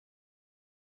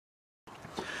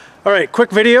All right, quick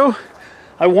video.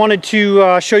 I wanted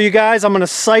to show you guys, I'm going to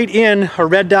sight in a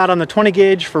red dot on the 20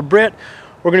 gauge for Britt.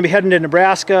 We're going to be heading to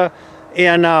Nebraska,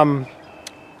 and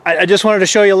I just wanted to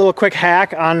show you a little quick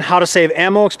hack on how to save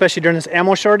ammo, especially during this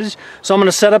ammo shortage. So I'm going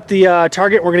to set up the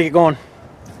target. We're going to get going.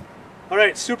 All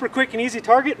right, super quick and easy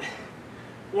target.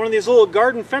 One of these little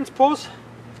garden fence posts.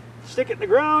 Stick it in the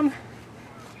ground.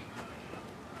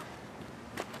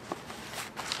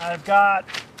 I've got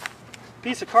a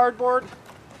piece of cardboard.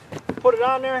 Put it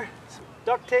on there, some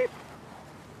duct tape,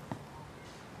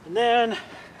 and then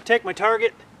take my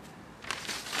target,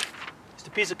 just a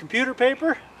piece of computer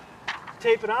paper,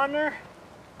 tape it on there.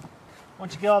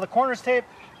 Once you get all the corners taped,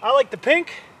 I like the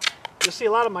pink. You'll see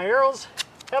a lot of my arrows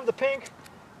have the pink,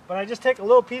 but I just take a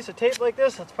little piece of tape like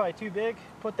this, that's probably too big,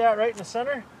 put that right in the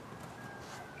center.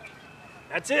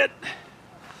 That's it.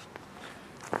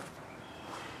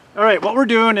 All right, what we're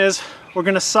doing is we're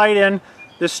gonna sight in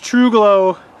this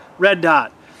TruGlo red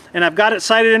dot, and I've got it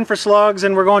sighted in for slugs,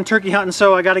 and we're going turkey hunting,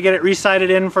 so I got to get it re-sighted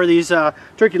in for these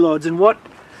turkey loads. And what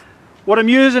I'm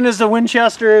using is the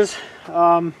Winchesters,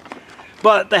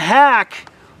 but the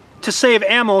hack to save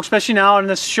ammo, especially now in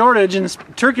this shortage and this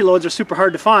turkey loads are super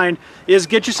hard to find, is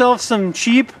get yourself some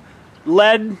cheap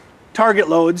lead target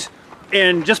loads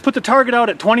and just put the target out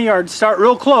at 20 yards, start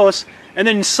real close, and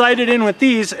then sight it in with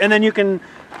these, and then you can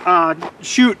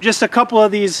shoot just a couple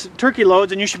of these turkey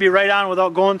loads and you should be right on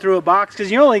without going through a box,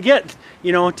 because you only get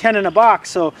 10 in a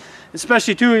box. So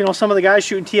especially too, some of the guys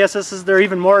shooting TSSs, they're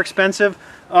even more expensive,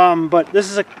 but this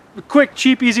is a quick,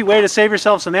 cheap, easy way to save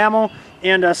yourself some ammo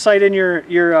and sight in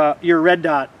your red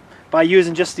dot by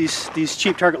using just these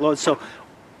cheap target loads. So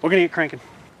we're gonna get cranking.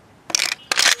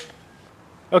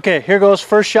 Okay, here goes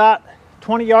first shot,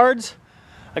 20 yards.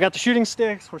 I got the shooting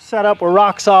sticks, we're set up, we're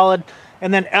rock solid.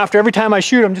 And then after every time I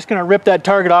shoot, I'm just gonna rip that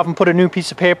target off and put a new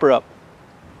piece of paper up.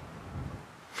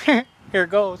 Here it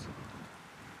goes.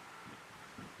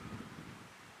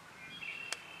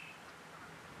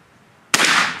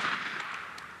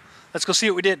 Let's go see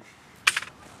what we did.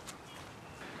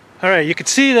 All right, you can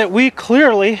see that we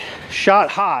clearly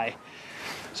shot high.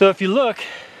 So if you look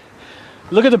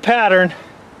at the pattern,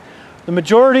 the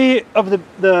majority of the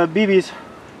BBs,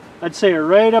 I'd say, are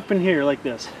right up in here like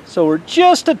this. So we're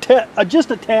just a tad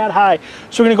high.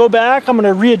 So we're gonna go back, I'm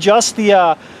gonna readjust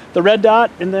the red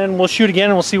dot, and then we'll shoot again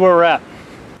and we'll see where we're at.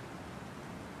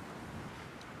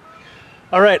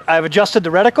 All right, I've adjusted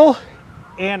the reticle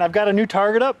and I've got a new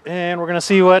target up, and we're gonna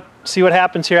see what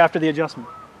happens here after the adjustment.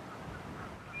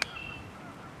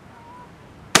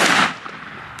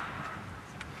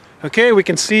 Okay, we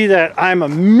can see that I'm a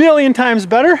million times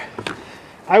better.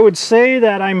 I would say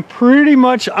that I'm pretty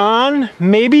much on,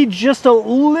 maybe just a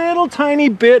little tiny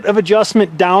bit of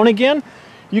adjustment down again.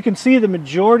 You can see the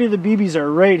majority of the BBs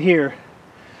are right here.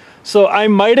 So I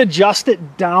might adjust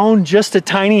it down just a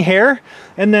tiny hair,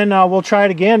 and then we'll try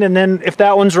it again, and then if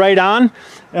that one's right on,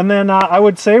 and then I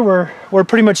would say we're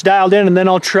pretty much dialed in, and then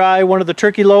I'll try one of the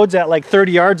turkey loads at like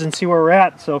 30 yards and see where we're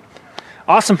at. So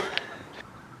awesome.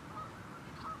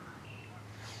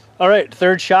 All right,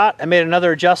 third shot. I made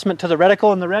another adjustment to the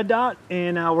reticle and the red dot,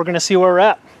 and we're gonna see where we're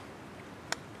at.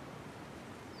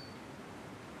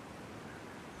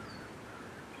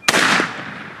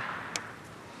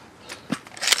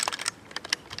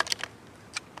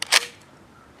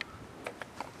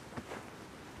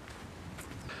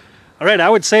 All right,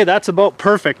 I would say that's about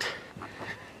perfect.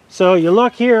 So you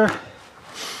look here,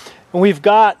 and we've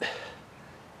got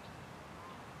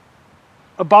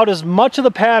about as much of the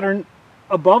pattern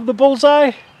above the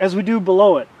bullseye as we do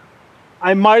below it.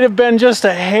 I might have been just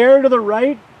a hair to the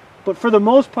right, but for the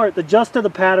most part the gist of the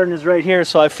pattern is right here,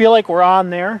 so I feel like we're on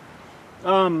there.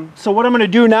 So what I'm going to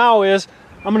do now is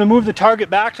I'm going to move the target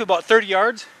back to about 30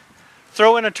 yards,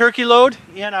 throw in a turkey load,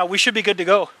 and we should be good to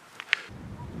go.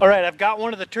 All right, I've got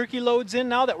one of the turkey loads in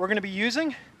now that we're going to be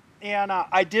using, and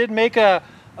I did make a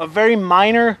very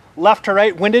minor left to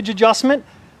right windage adjustment.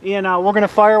 And we're going to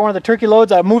fire one of the turkey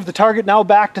loads. I moved the target now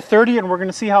back to 30, and we're going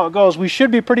to see how it goes. We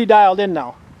should be pretty dialed in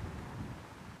now.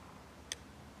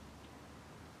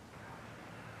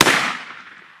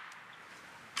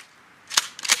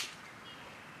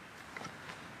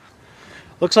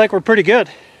 Looks like we're pretty good.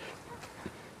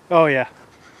 Oh yeah.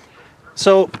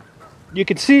 So you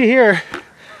can see here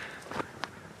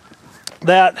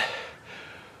that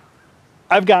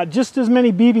I've got just as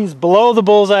many BBs below the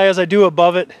bullseye as I do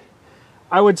above it.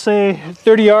 I would say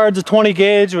 30 yards of 20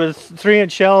 gauge with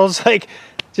 3-inch shells, like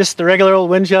just the regular old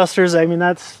Winchesters. I mean,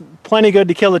 that's plenty good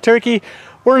to kill the turkey.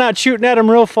 We're not shooting at them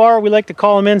real far. We like to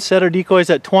call them in, set our decoys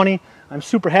at 20. I'm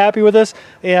super happy with this,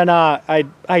 and I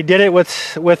did it with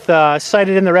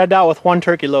sighted in the red dot with one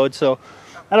turkey load, so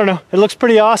I don't know, it looks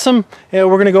pretty awesome. Yeah,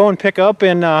 we're gonna go and pick up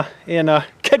and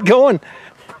get going.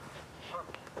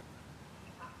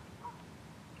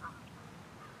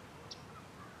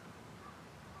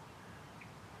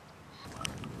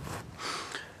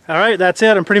 All right, that's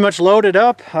it. I'm pretty much loaded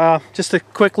up. Just a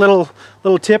quick little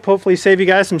tip, hopefully save you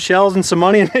guys some shells and some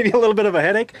money and maybe a little bit of a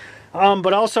headache.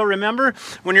 But also remember,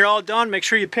 when you're all done, make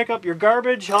sure you pick up your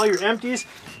garbage, all your empties.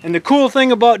 And the cool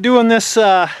thing about doing this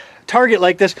target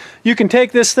like this, you can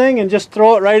take this thing and just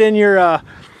throw it right in your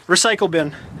recycle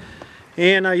bin.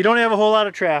 And you don't have a whole lot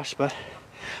of trash, but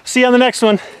see you on the next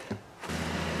one.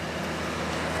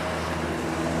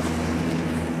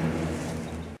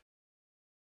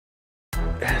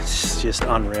 It's just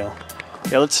unreal.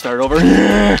 Yeah, let's start over.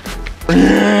 That's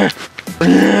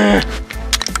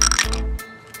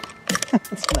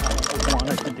not what I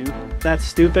wanted to do. That's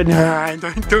stupid.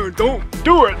 Don't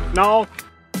do it. No.